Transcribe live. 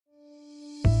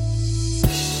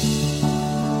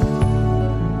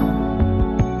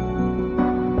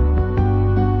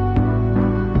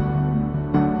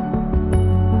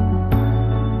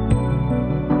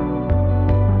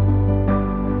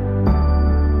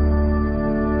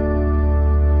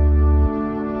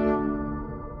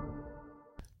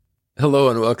Hello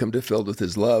and welcome to Filled with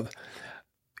His Love.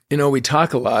 You know, we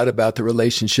talk a lot about the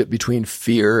relationship between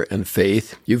fear and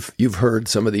faith. You've heard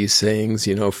some of these sayings,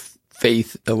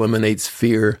 faith eliminates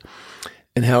fear,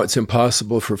 and how it's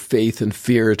impossible for faith and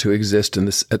fear to exist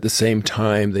at the same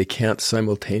time. They can't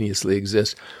simultaneously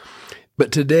exist.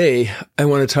 But today, I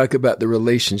want to talk about the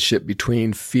relationship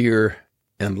between fear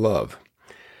and love.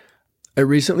 I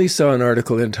recently saw an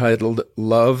article entitled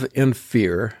Love and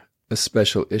Fear, a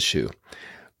Special Issue.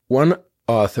 One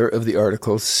author of the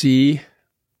article, C.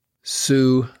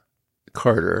 Sue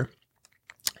Carter,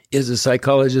 is a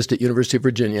psychologist at University of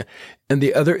Virginia, and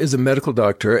the other is a medical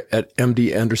doctor at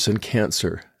MD Anderson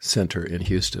Cancer Center in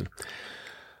Houston.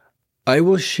 I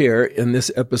will share in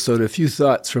this episode a few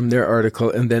thoughts from their article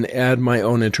and then add my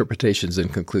own interpretations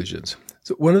and conclusions.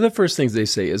 So one of the first things they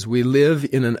say is we live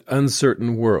in an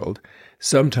uncertain world,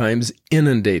 sometimes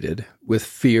inundated with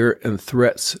fear and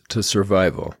threats to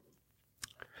survival.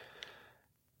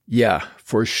 Yeah,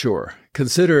 for sure.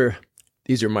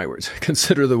 These are my words,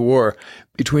 consider the war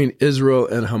between Israel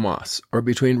and Hamas, or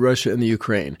between Russia and the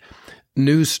Ukraine.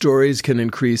 News stories can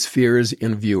increase fears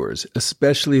in viewers,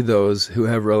 especially those who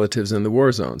have relatives in the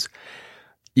war zones.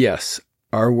 Yes,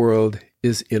 our world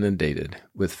is inundated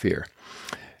with fear.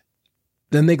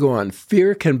 Then they go on,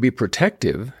 fear can be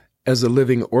protective as a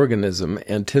living organism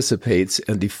anticipates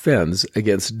and defends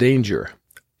against danger.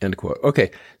 End quote.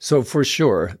 Okay, so for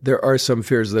sure, there are some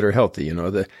fears that are healthy.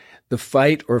 The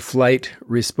fight or flight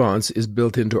response is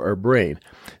built into our brain.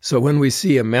 So when we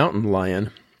see a mountain lion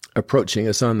approaching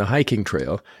us on the hiking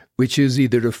trail, we choose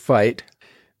either to fight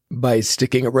by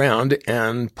sticking around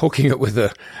and poking it with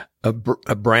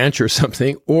a branch or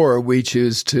something, or we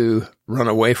choose to run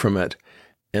away from it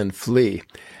and flee.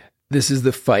 This is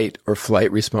the fight or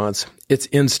flight response. It's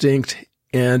instinct,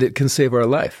 and it can save our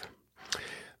life.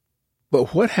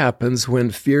 But what happens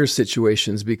when fear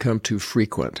situations become too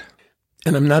frequent?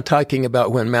 And I'm not talking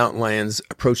about when mountain lions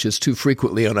approach us too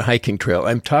frequently on a hiking trail.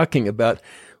 I'm talking about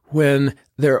when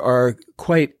there are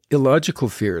quite illogical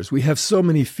fears. We have so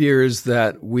many fears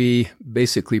that we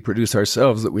basically produce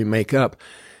ourselves, that we make up.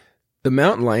 The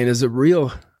mountain lion is a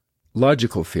real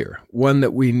logical fear, one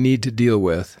that we need to deal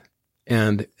with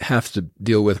and have to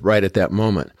deal with right at that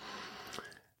moment.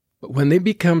 But when they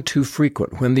become too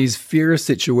frequent, when these fear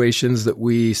situations that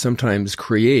we sometimes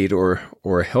create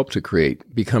or help to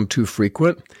create become too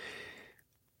frequent,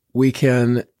 we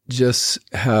can just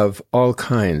have all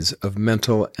kinds of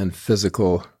mental and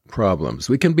physical problems.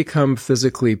 We can become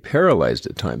physically paralyzed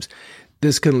at times.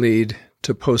 This can lead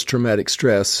to post-traumatic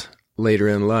stress later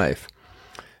in life.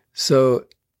 So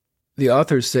the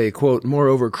authors say, quote,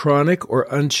 moreover, chronic or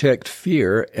unchecked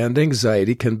fear and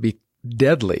anxiety can be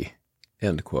deadly,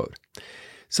 end quote.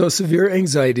 So severe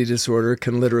anxiety disorder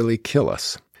can literally kill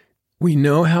us. We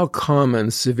know how common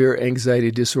severe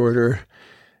anxiety disorder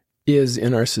is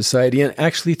in our society and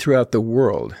actually throughout the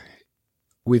world.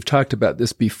 We've talked about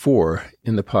this before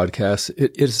in the podcast.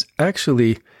 It is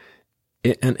actually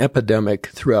an epidemic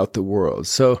throughout the world.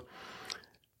 So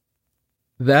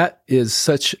that is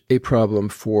such a problem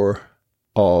for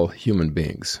all human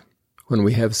beings when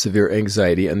we have severe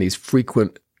anxiety and these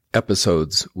frequent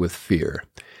episodes with fear.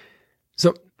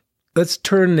 So let's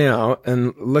turn now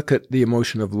and look at the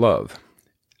emotion of love.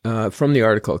 From the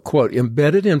article, quote,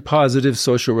 embedded in positive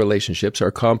social relationships are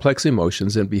complex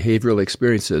emotions and behavioral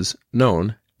experiences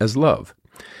known as love.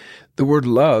 The word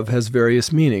love has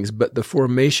various meanings, but the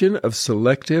formation of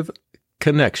selective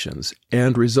connections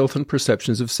and resultant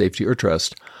perceptions of safety or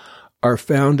trust are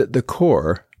found at the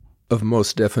core of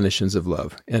most definitions of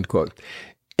love, end quote.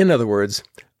 In other words,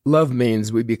 love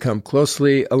means we become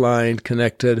closely aligned,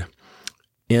 connected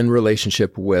in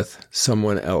relationship with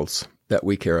someone else that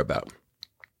we care about.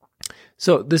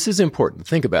 So this is important.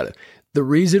 Think about it. The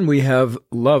reason we have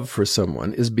love for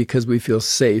someone is because we feel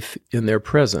safe in their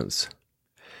presence.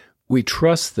 We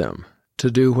trust them to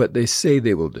do what they say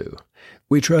they will do.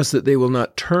 We trust that they will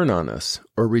not turn on us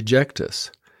or reject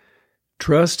us.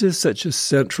 Trust is such a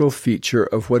central feature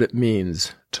of what it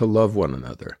means to love one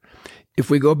another. If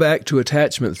we go back to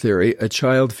attachment theory, a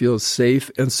child feels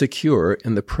safe and secure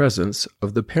in the presence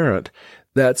of the parent.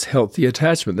 That's healthy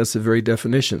attachment. That's the very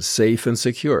definition, safe and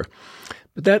secure.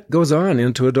 But that goes on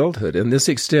into adulthood, and this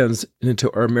extends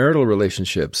into our marital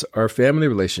relationships, our family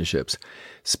relationships.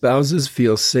 Spouses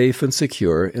feel safe and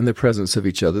secure in the presence of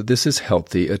each other. This is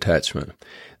healthy attachment.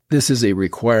 This is a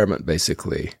requirement,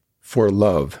 basically, for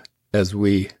love as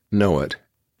we know it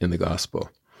in the gospel.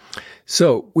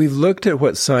 So we've looked at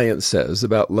what science says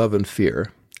about love and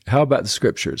fear. How about the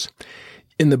scriptures?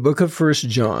 In the book of 1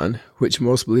 John, which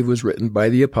most believe was written by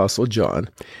the Apostle John,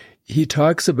 He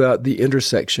talks about the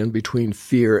intersection between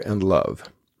fear and love.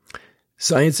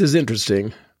 Science is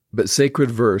interesting, but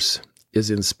sacred verse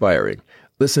is inspiring.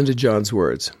 Listen to John's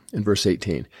words in verse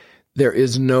 18. There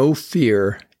is no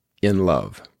fear in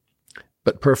love,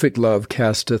 but perfect love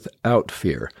casteth out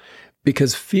fear,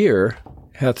 because fear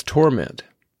hath torment.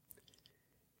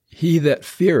 He that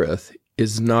feareth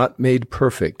is not made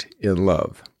perfect in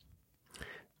love.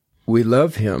 We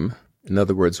love him, in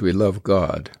other words, we love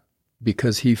God,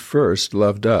 because he first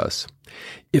loved us.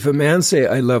 If a man say,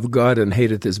 I love God, and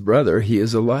hateth his brother, he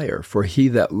is a liar. For he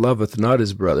that loveth not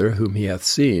his brother, whom he hath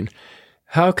seen,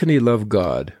 how can he love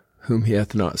God, whom he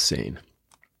hath not seen?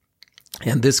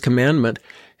 And this commandment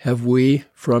have we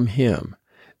from him,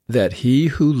 that he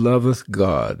who loveth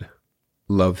God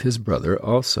love his brother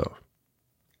also.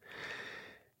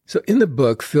 So in the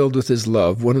book Filled with His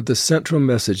Love, one of the central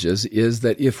messages is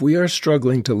that if we are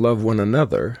struggling to love one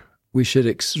another, we should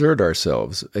exert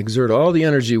all the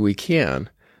energy we can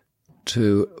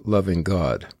to loving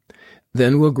God.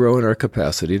 Then we'll grow in our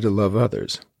capacity to love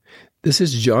others. This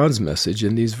is John's message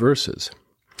in these verses.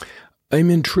 I'm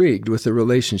intrigued with the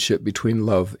relationship between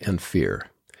love and fear.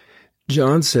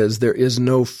 John says there is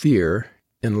no fear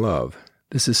in love.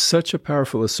 This is such a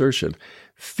powerful assertion.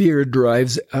 Fear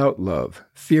drives out love.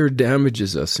 Fear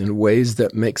damages us in ways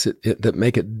that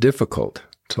make it difficult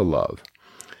to love.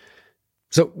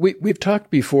 So we've talked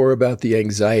before about the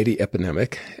anxiety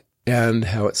epidemic and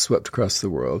how it swept across the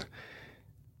world.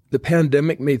 The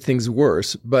pandemic made things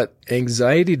worse, but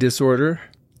anxiety disorder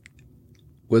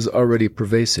was already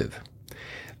pervasive.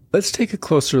 Let's take a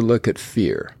closer look at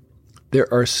fear.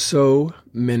 There are so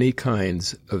many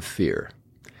kinds of fear.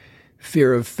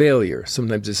 Fear of failure.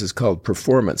 Sometimes this is called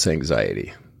performance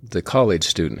anxiety. The college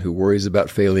student who worries about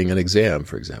failing an exam,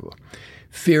 for example.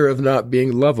 Fear of not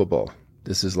being lovable.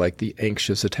 This is like the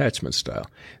anxious attachment style.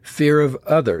 Fear of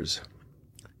others.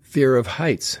 Fear of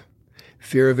heights.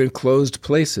 Fear of enclosed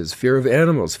places. Fear of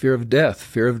animals. Fear of death.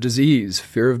 Fear of disease.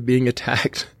 Fear of being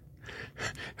attacked.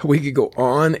 We could go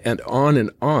on and on and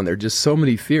on. There are just so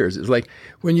many fears. It's like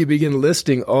when you begin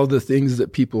listing all the things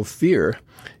that people fear,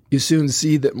 you soon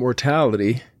see that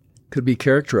mortality could be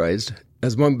characterized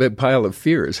as one big pile of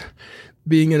fears.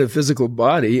 Being in a physical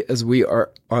body, as we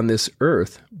are on this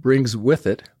earth, brings with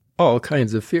it all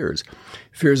kinds of fears.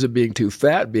 Fears of being too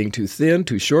fat, being too thin,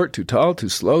 too short, too tall, too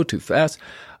slow, too fast.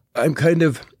 I'm kind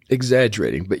of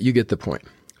exaggerating, but you get the point.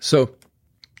 So,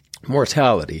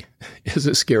 mortality is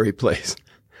a scary place.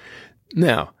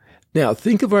 Now,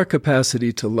 think of our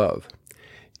capacity to love.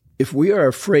 If we are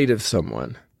afraid of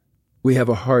someone, we have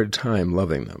a hard time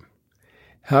loving them.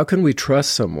 How can we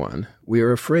trust someone we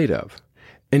are afraid of?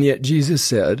 And yet Jesus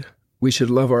said we should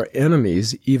love our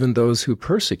enemies, even those who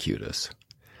persecute us.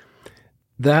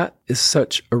 That is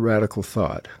such a radical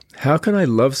thought. How can I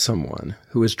love someone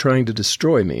who is trying to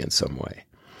destroy me in some way?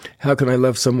 How can I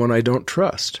love someone I don't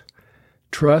trust?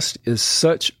 Trust is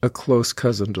such a close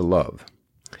cousin to love.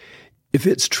 If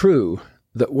it's true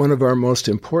that one of our most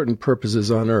important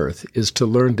purposes on earth is to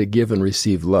learn to give and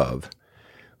receive love,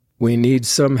 we need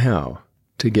somehow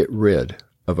to get rid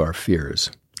of our fears,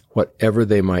 whatever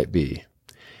they might be.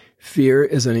 Fear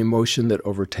is an emotion that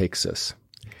overtakes us.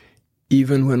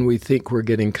 Even when we think we're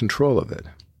getting control of it,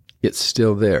 it's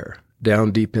still there,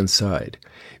 down deep inside.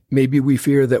 Maybe we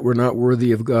fear that we're not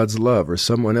worthy of God's love or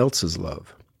someone else's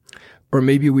love. Or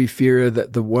maybe we fear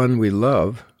that the one we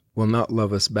love will not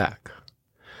love us back.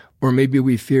 Or maybe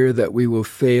we fear that we will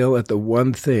fail at the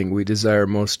one thing we desire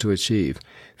most to achieve.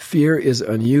 Fear is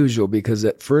unusual because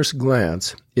at first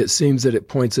glance, it seems that it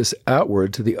points us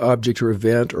outward to the object or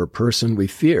event or person we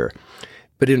fear.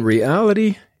 But in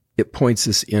reality, it points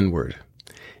us inward.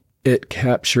 It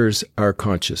captures our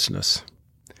consciousness.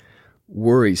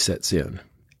 Worry sets in,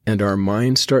 and our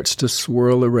mind starts to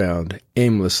swirl around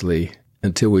aimlessly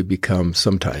until we become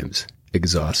sometimes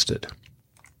exhausted.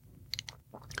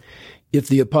 If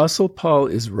the Apostle Paul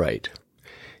is right,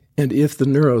 and if the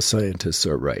neuroscientists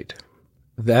are right,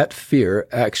 that fear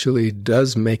actually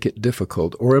does make it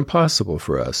difficult or impossible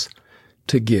for us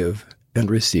to give and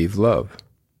receive love.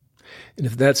 And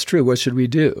if that's true, what should we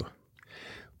do?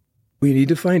 We need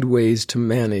to find ways to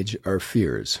manage our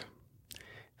fears.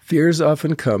 Fears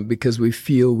often come because we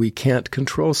feel we can't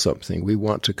control something we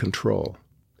want to control.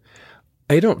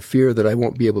 I don't fear that I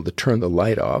won't be able to turn the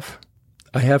light off.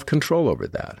 I have control over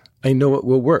that. I know it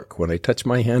will work when I touch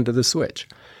my hand to the switch.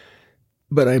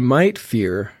 But I might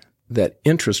fear that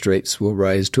interest rates will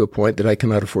rise to a point that I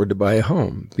cannot afford to buy a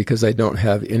home because I don't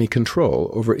have any control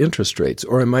over interest rates.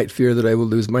 Or I might fear that I will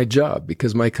lose my job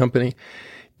because my company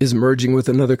is merging with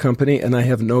another company and I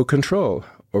have no control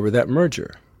over that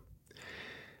merger.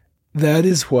 That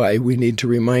is why we need to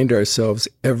remind ourselves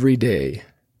every day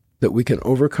that we can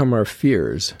overcome our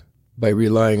fears by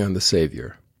relying on the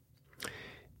Savior.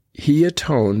 He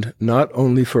atoned not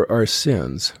only for our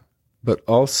sins, but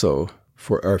also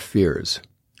for our fears.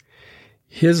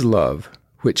 His love,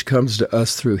 which comes to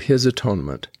us through His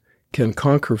atonement, can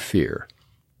conquer fear,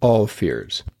 all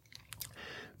fears.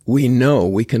 We know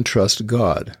we can trust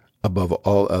God above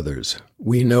all others.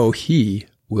 We know He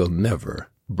will never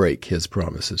break His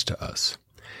promises to us.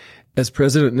 As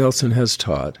President Nelson has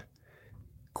taught,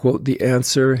 quote, "The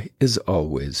answer is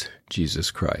always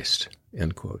Jesus Christ,"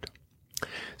 end quote.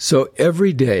 So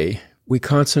every day we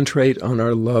concentrate on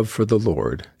our love for the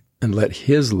Lord and let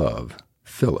His love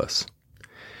fill us.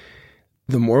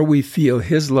 The more we feel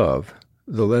His love,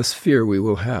 the less fear we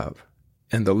will have.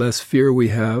 And the less fear we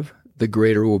have, the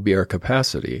greater will be our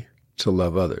capacity to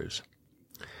love others.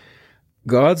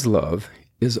 God's love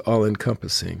is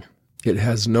all-encompassing. It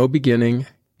has no beginning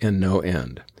and no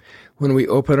end. When we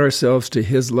open ourselves to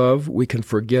His love, we can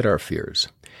forget our fears.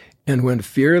 And when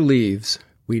fear leaves,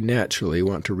 we naturally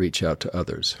want to reach out to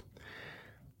others.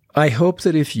 I hope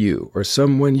that if you or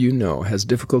someone you know has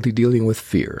difficulty dealing with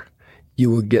fear, you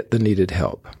will get the needed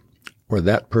help, or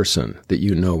that person that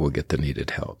you know will get the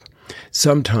needed help.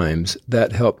 Sometimes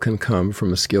that help can come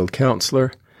from a skilled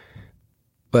counselor,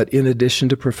 but in addition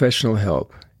to professional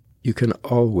help, you can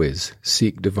always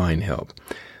seek divine help.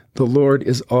 The Lord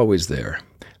is always there.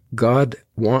 God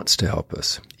wants to help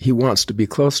us. He wants to be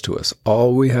close to us.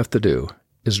 All we have to do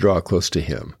is draw close to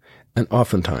Him. And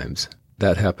oftentimes,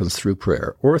 that happens through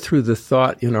prayer or through the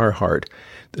thought in our heart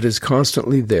that is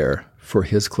constantly there for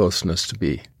His closeness to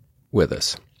be with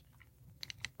us.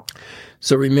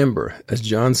 So remember, as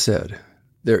John said,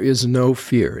 there is no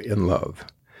fear in love,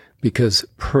 because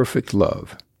perfect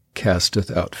love casteth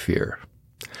out fear.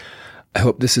 I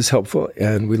hope this is helpful,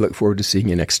 and we look forward to seeing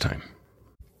you next time.